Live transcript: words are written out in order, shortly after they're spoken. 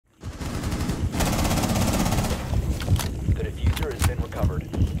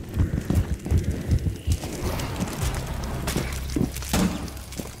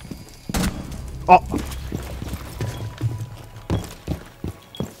Oh!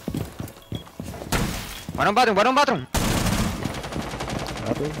 One on bathroom, one on bathroom!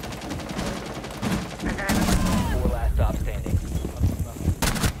 Bathroom? 4 last stop standing.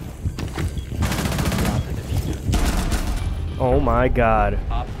 Oh my god.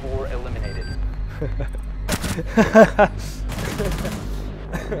 Op 4 eliminated.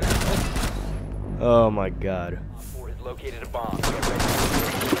 Oh my god. Op 4 has located a bomb. Get ready.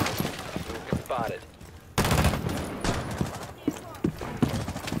 You will get spotted.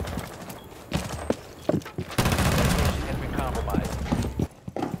 Location has been compromised.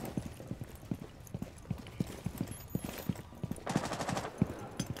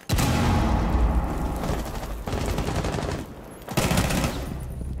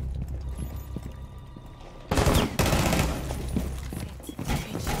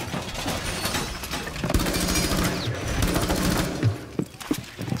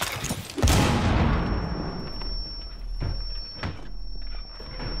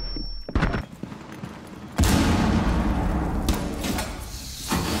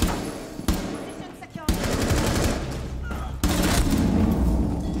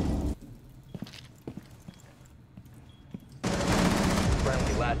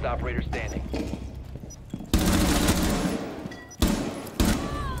 Friendly, last operator standing.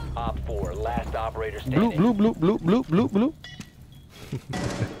 Op 4, last operator standing. Blue.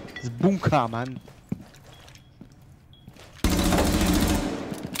 Das ist Bunker, Mann.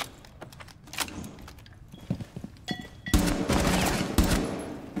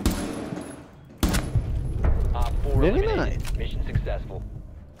 Op 4 Very eliminated. nice. Mission successful.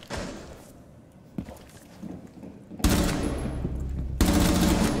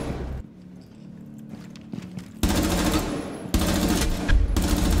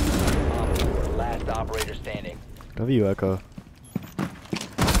 Op 4, last operator standing. Cover you, Echo.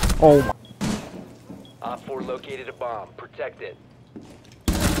 Oh my. Op 4 located a bomb. Protect it.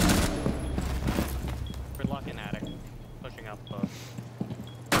 Good luck in attic. Pushing up close.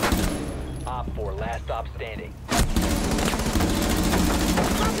 Op 4, last stop standing.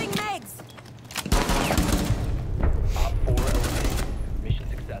 Dropping legs! Op 4 eliminated. Mission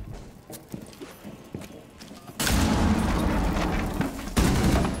successful.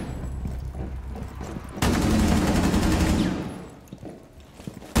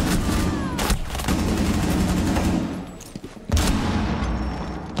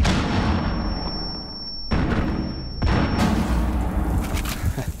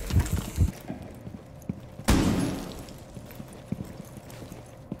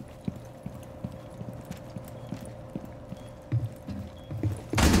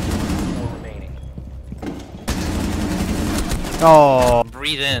 Four remaining. Oh.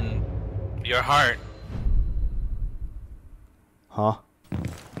 Breathe in your heart. Huh?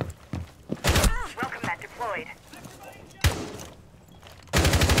 Welcome mat deployed.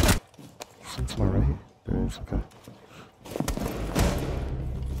 It's my right here. There it is, okay.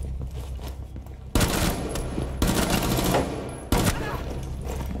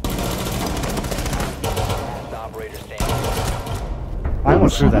 Last operator standing. I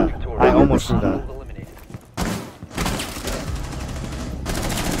almost threw that. I almost threw that. Eliminated.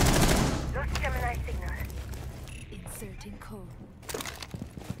 Lost Gemini signal. Inserting code.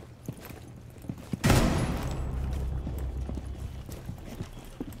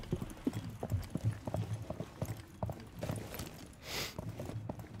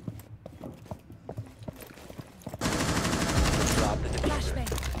 Drop the diffuser. Flashbang.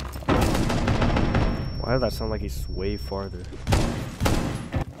 Why does that sound like he's way farther?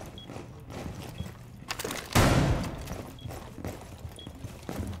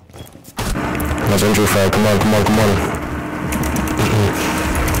 That's injury flag. Come on.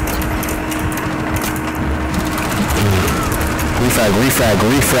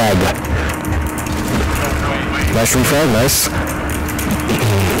 Refrag. Nice refrag, nice.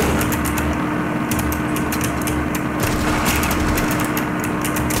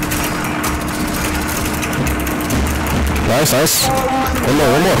 Nice. One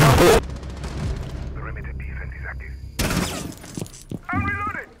more. Oh. Perimeter defense is active. I'm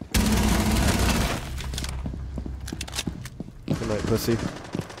reloading! Good night, pussy.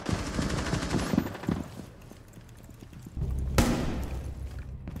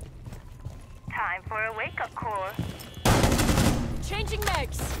 Time for a wake-up call. Changing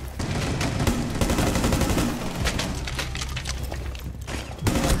legs.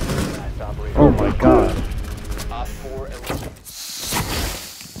 Last operator. Oh my god. Op 4 eliminated.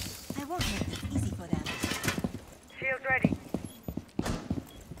 I won't make this easy for them. Shield ready.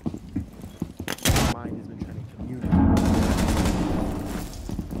 Mind has been trying to communicate.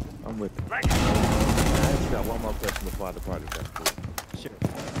 I'm with. Light. question before I depart. If that's cool. Sure.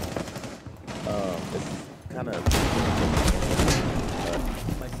 It's kind of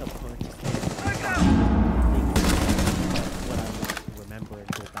My subconscious thinks what I want to remember and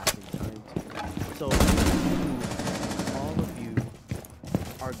go back in time to. So all of you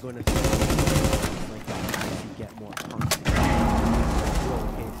are gonna say like that as you get more confident.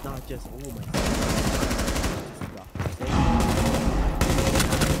 Okay, it's not just oh my God.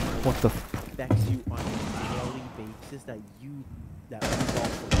 What the? Affects you on a daily basis that you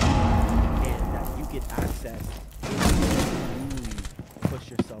resolve and that you get access if you really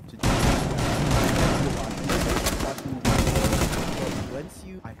push yourself to do. But once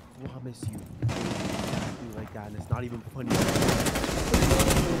you, I promise you, exactly like that, and it's not even funny. It's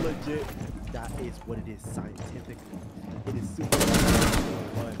so legit. That is what it is scientifically. It is super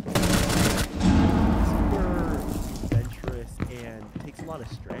adventurous and takes a lot of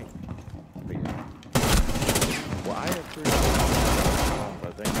strength. well, I agree.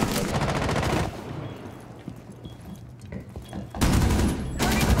 But thank you.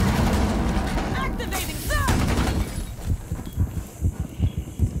 Activating zone!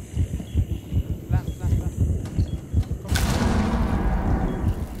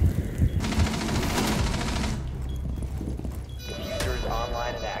 Diffuser is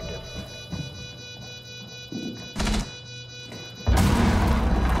online and active.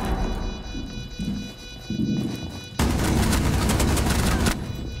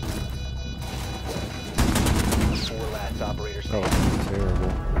 Four last operators Oh, standing.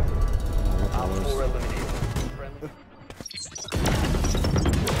 terrible. Op 4 eliminated. Friendly.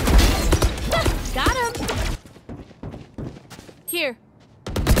 Got him! Here.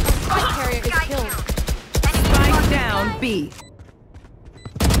 Spike carrier is killed. Spike down B.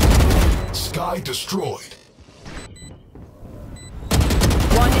 Sky destroyed.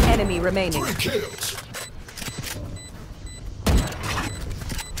 One enemy remaining. 3 kills.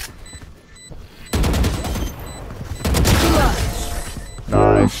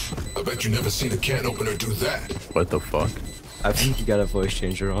 Nice. I bet you never seen a can opener do that. What the fuck? I think you got a voice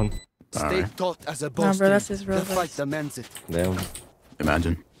changer on. Alright. taught as a Nah, bro, that's his real voice. demands it. Damn.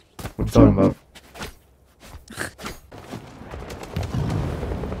 Imagine. What you talking about?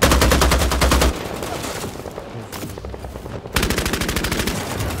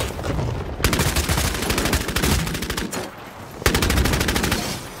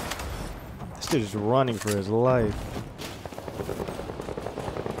 This dude is running for his life.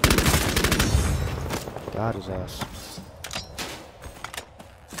 Got his ass.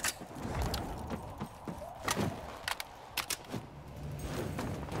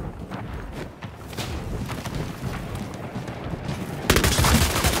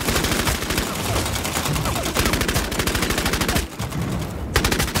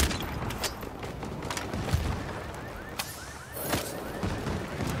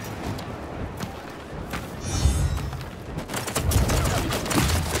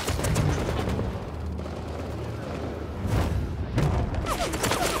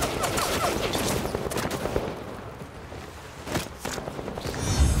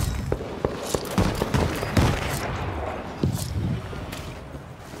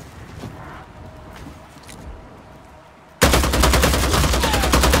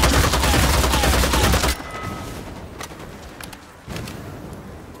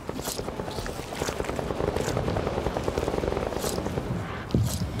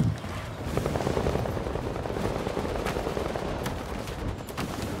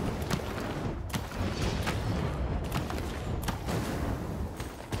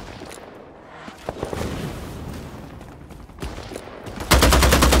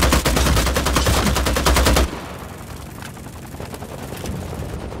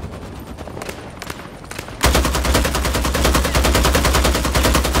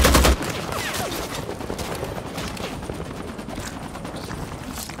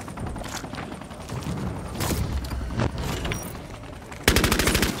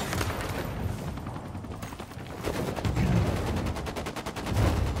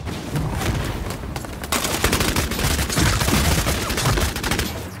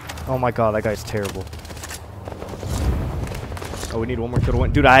 Oh my god, that guy's terrible. Oh, we need one more kill to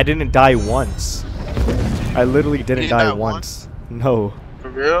win. Dude, I didn't die once. I literally didn't die once. No. For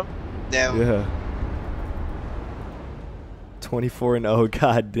real? Damn. Yeah. 24-0,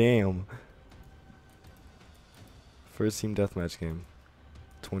 god damn. First team deathmatch game.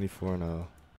 24-0.